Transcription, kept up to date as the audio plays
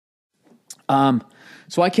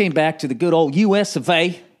So I came back to the good old U.S. of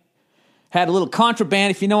A. Had a little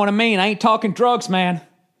contraband, if you know what I mean. I ain't talking drugs, man.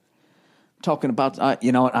 I'm talking about,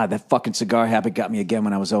 that fucking cigar habit got me again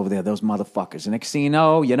when I was over there. Those motherfuckers. And next thing you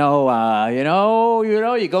know, you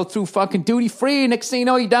go through fucking duty free. Next thing you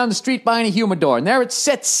know, you're down the street buying a humidor, and there it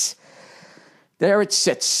sits.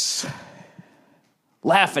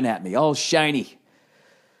 Laughing at me, all shiny.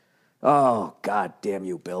 Oh, God damn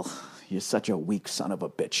you, Bill. You're such a weak son of a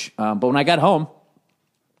bitch. But when I got home,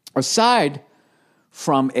 aside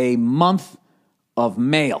from a month of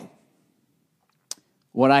mail,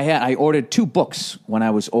 I ordered 2 books when I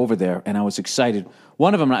was over there, and I was excited.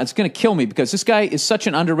 One of them, it's going to kill me because this guy is such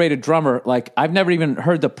an underrated drummer. Like, I've never even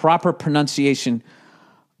heard the proper pronunciation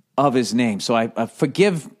of his name. So I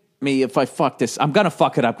forgive me if I fuck this. I'm going to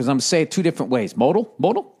fuck it up because I'm going to say it 2 different ways. Modal.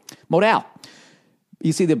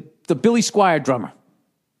 You see, the Billy Squier drummer.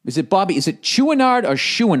 Is it Bobby? Is it Chouinard or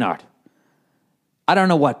Chouinard? I don't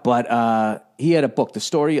know what, but he had a book, the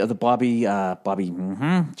story of the Bobby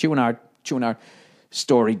Chouinard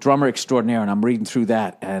story, drummer extraordinaire, and I'm reading through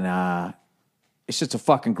that, and it's just a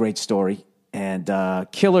fucking great story, and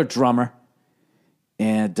killer drummer,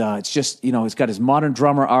 and it's just, he's got his modern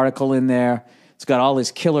drummer article in there. It's got all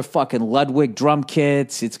his killer fucking Ludwig drum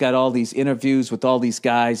kits. It's got all these interviews with all these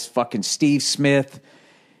guys, fucking Steve Smith,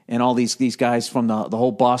 and all these guys from the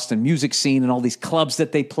whole Boston music scene and all these clubs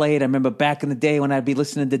that they played. I remember back in the day when I'd be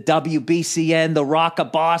listening to WBCN, the Rock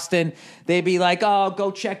of Boston, they'd be like, oh,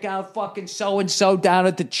 go check out fucking so-and-so down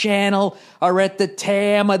at the Channel or at the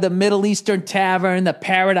Tam or the Middle Eastern Tavern, the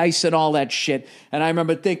Paradise and all that shit. And I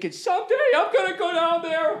remember thinking, someday I'm going to go down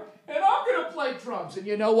there and I'm going to play drums. And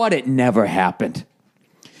you know what? It never happened.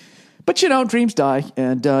 But, dreams die,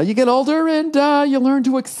 and you get older, and you learn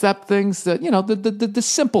to accept things that, the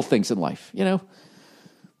simple things in life, a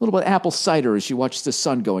little bit of apple cider as you watch the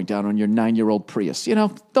sun going down on your 9-year-old Prius,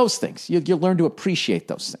 those things. You learn to appreciate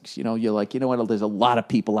those things. You're like, what, there's a lot of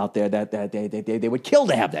people out there that they would kill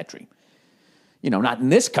to have that dream. Not in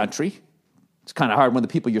this country. It's kind of hard when the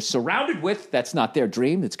people you're surrounded with, that's not their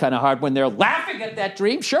dream. It's kind of hard when they're laughing at that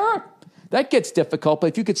dream, sure. That gets difficult, but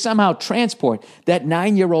if you could somehow transport that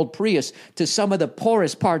 9-year-old Prius to some of the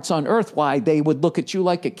poorest parts on earth, why, they would look at you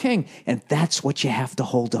like a king, and that's what you have to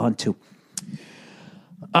hold on to.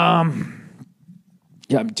 I'm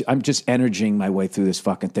just energying my way through this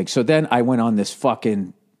fucking thing. So then I went on this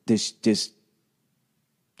fucking, this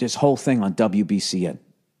whole thing on WBCN.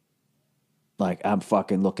 Like, I'm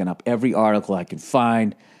fucking looking up every article I can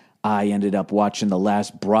find. I ended up watching the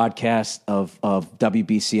last broadcast of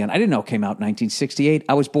WBCN. I didn't know it came out in 1968.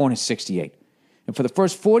 I was born in 68. And for the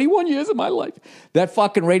first 41 years of my life, that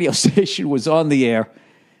fucking radio station was on the air.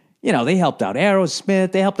 They helped out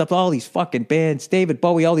Aerosmith. They helped out all these fucking bands, David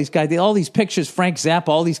Bowie, all these guys, all these pictures, Frank Zappa,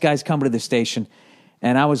 all these guys come to the station.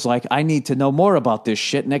 And I was like, I need to know more about this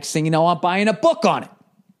shit. Next thing you know, I'm buying a book on it.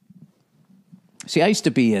 See, I used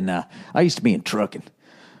to be in trucking.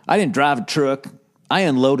 I didn't drive a truck. I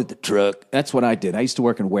unloaded the truck. That's what I did. I used to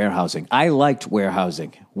work in warehousing. I liked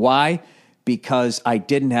warehousing. Why? Because I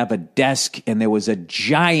didn't have a desk and there was a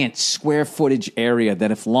giant square footage area that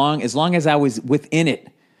as long as I was within it,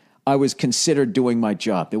 I was considered doing my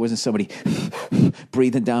job. There wasn't somebody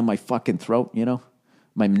breathing down my fucking throat,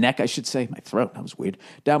 my neck, I should say. My throat, that was weird.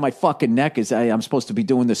 Down my fucking neck as I'm supposed to be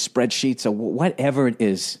doing the spreadsheets or whatever it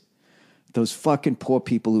is. Those fucking poor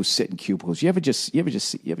people who sit in cubicles. You ever just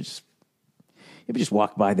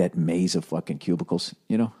walk by that maze of fucking cubicles,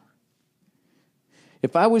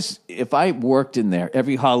 If I worked in there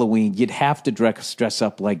every Halloween, you'd have to dress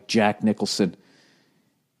up like Jack Nicholson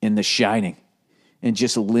in The Shining and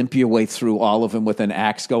just limp your way through all of them with an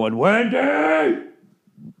axe going, Wendy!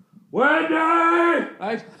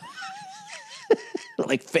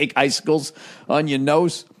 Like fake icicles on your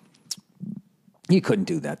nose. You couldn't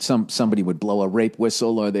do that. Somebody would blow a rape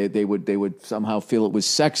whistle, or they would somehow feel it was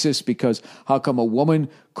sexist because how come a woman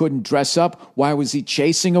couldn't dress up? Why was he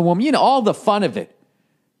chasing a woman? All the fun of it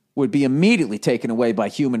would be immediately taken away by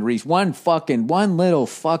human resources. One little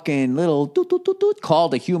call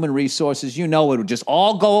to human resources. It would just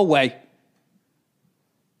all go away.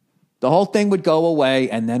 The whole thing would go away,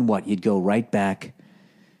 and then what? You'd go right back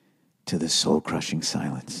to the soul-crushing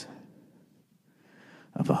silence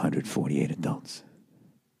of 148 adults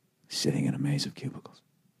sitting in a maze of cubicles,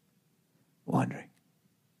 wondering,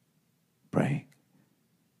 praying,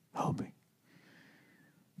 hoping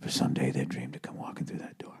for someday their dream to come walking through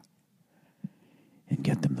that door and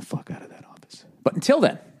get them the fuck out of that office. But until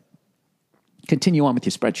then, continue on with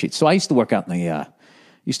your spreadsheets. So I used to work out in the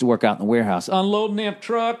warehouse, unloading them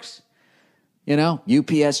trucks, You know,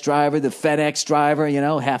 UPS driver, the FedEx driver, you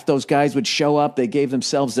know, half those guys would show up. They gave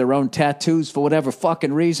themselves their own tattoos for whatever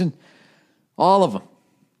fucking reason. All of them.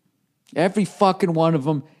 Every fucking one of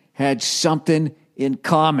them had something in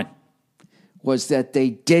common. Was that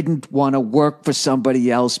they didn't want to work for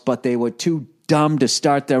somebody else, but they were too dumb to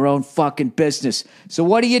start their own fucking business. So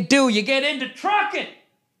what do? You get into trucking.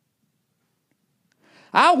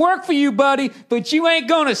 I'll work for you, buddy, but you ain't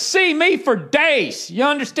going to see me for days. You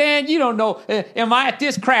understand? You don't know. Am I at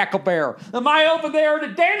this Crackle Barrel? Am I over there at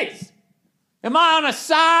the Denny's? Am I on the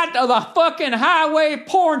side of the fucking highway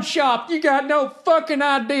porn shop? You got no fucking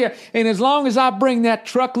idea. And as long as I bring that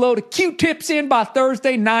truckload of Q-tips in by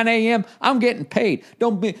Thursday, 9 a.m., I'm getting paid.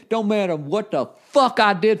 Don't matter what the fuck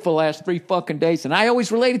I did for the last 3 fucking days. And I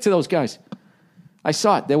always related to those guys. I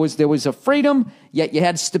saw it. There was a freedom, yet you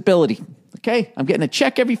had stability. Okay? I'm getting a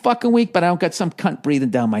check every fucking week, but I don't got some cunt breathing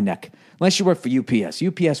down my neck. Unless you work for UPS.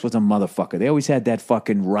 UPS was a motherfucker. They always had that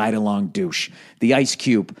fucking ride-along douche. The Ice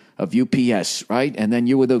Cube of UPS, right? And then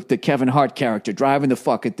you were the Kevin Hart character driving the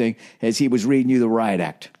fucking thing as he was reading you the riot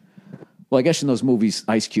act. Well, I guess in those movies,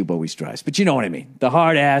 Ice Cube always drives. But you know what I mean. The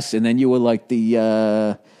hard ass, and then you were like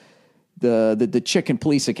the chick in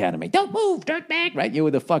Police Academy. Don't move, dirtbag, right? You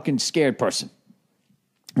were the fucking scared person.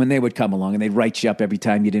 When they would come along and they'd write you up every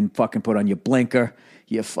time you didn't fucking put on your blinker.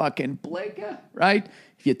 You fucking blinker, right?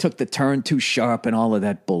 If you took the turn too sharp and all of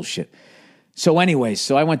that bullshit. So anyways,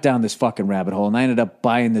 I went down this fucking rabbit hole and I ended up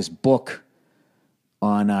buying this book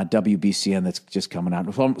on WBCN that's just coming out.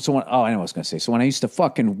 I know what I was going to say. So when I used to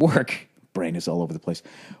fucking work, brain is all over the place.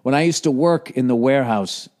 When I used to work in the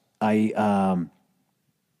warehouse, I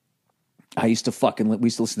used to we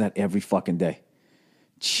used to listen to that every fucking day.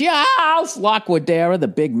 Charles Laquadera, the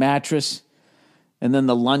big mattress, and then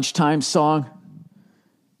the lunchtime song,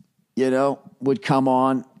 you know, would come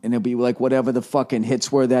on, and it'd be like whatever the fucking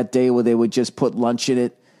hits were that day where they would just put lunch in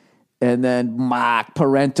it, and then Mark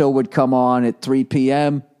Parento would come on at 3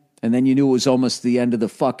 p.m., and then you knew it was almost the end of the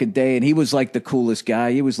fucking day, and he was like the coolest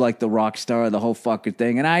guy. He was like the rock star of the whole fucking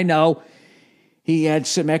thing, and I know he had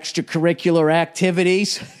some extracurricular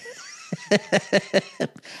activities.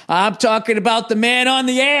 I'm talking about the man on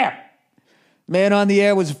the air. Man on the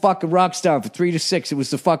air was a fucking rock star for 3 to 6. It was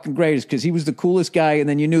the fucking greatest because he was the coolest guy, and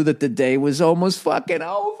then you knew that the day was almost fucking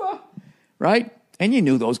over, right? And you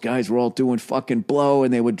knew those guys were all doing fucking blow,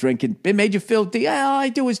 and they were drinking. It made you feel, all I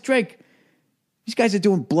do is drink. These guys are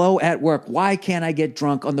doing blow at work. Why can't I get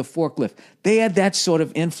drunk on the forklift? They had that sort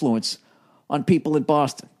of influence on people in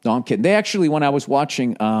Boston. No, I'm kidding. They actually, when I was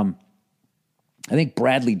watching... I think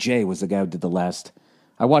Bradley J was the guy who did the last.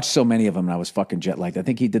 I watched so many of them and I was fucking jet lagged. I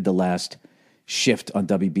think he did the last shift on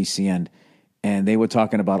WBCN, and they were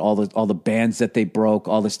talking about all the bands that they broke,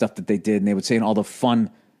 all the stuff that they did, and they were saying all the fun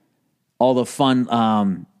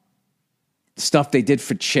stuff they did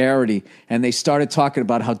for charity. And they started talking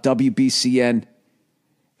about how WBCN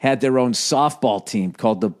had their own softball team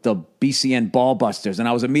called the BCN Ballbusters, and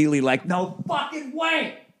I was immediately like, no fucking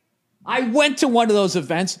way. I went to one of those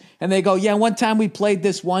events, and they go, yeah, one time we played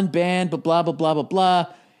this one band, but blah, blah, blah, blah, blah.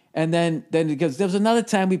 And then because there was another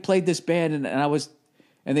time we played this band, and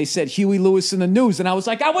they said Huey Lewis in the News. And I was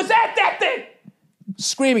like, I was at that thing!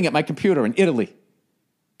 Screaming at my computer in Italy.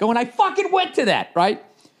 Going, I fucking went to that, right?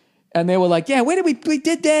 And they were like, yeah, where did we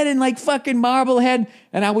did that in like fucking Marblehead.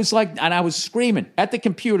 And I was like, and I was screaming at the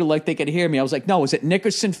computer like they could hear me. I was like, no, it was at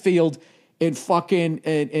Nickerson Field in fucking,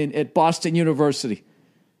 at Boston University.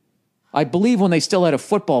 I believe when they still had a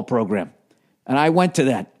football program. And I went to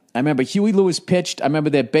that. I remember Huey Lewis pitched. I remember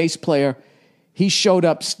their bass player. He showed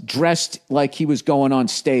up dressed like he was going on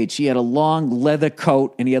stage. He had a long leather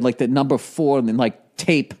coat, and he had like the number 4 and then like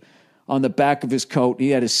tape on the back of his coat. He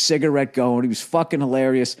had his cigarette going. He was fucking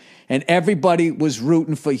hilarious. And everybody was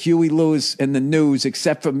rooting for Huey Lewis and the News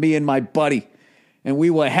except for me and my buddy. And we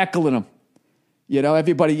were heckling him. You know,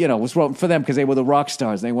 everybody, you know, was rooting for them because they were the rock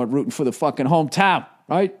stars. They weren't rooting for the fucking hometown,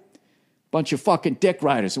 right? Bunch of fucking dick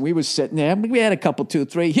riders. And we was sitting there. We had a couple, 2,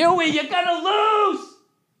 3. Huey, you're going to lose.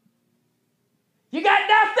 You got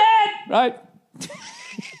nothing. Right?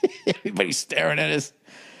 Everybody's staring at us.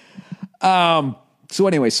 So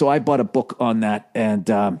anyway, I bought a book on that, and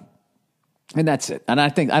that's it. And I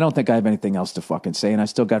don't think I have anything else to fucking say, and I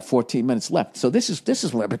still got 14 minutes left. So this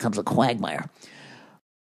is where it becomes a quagmire.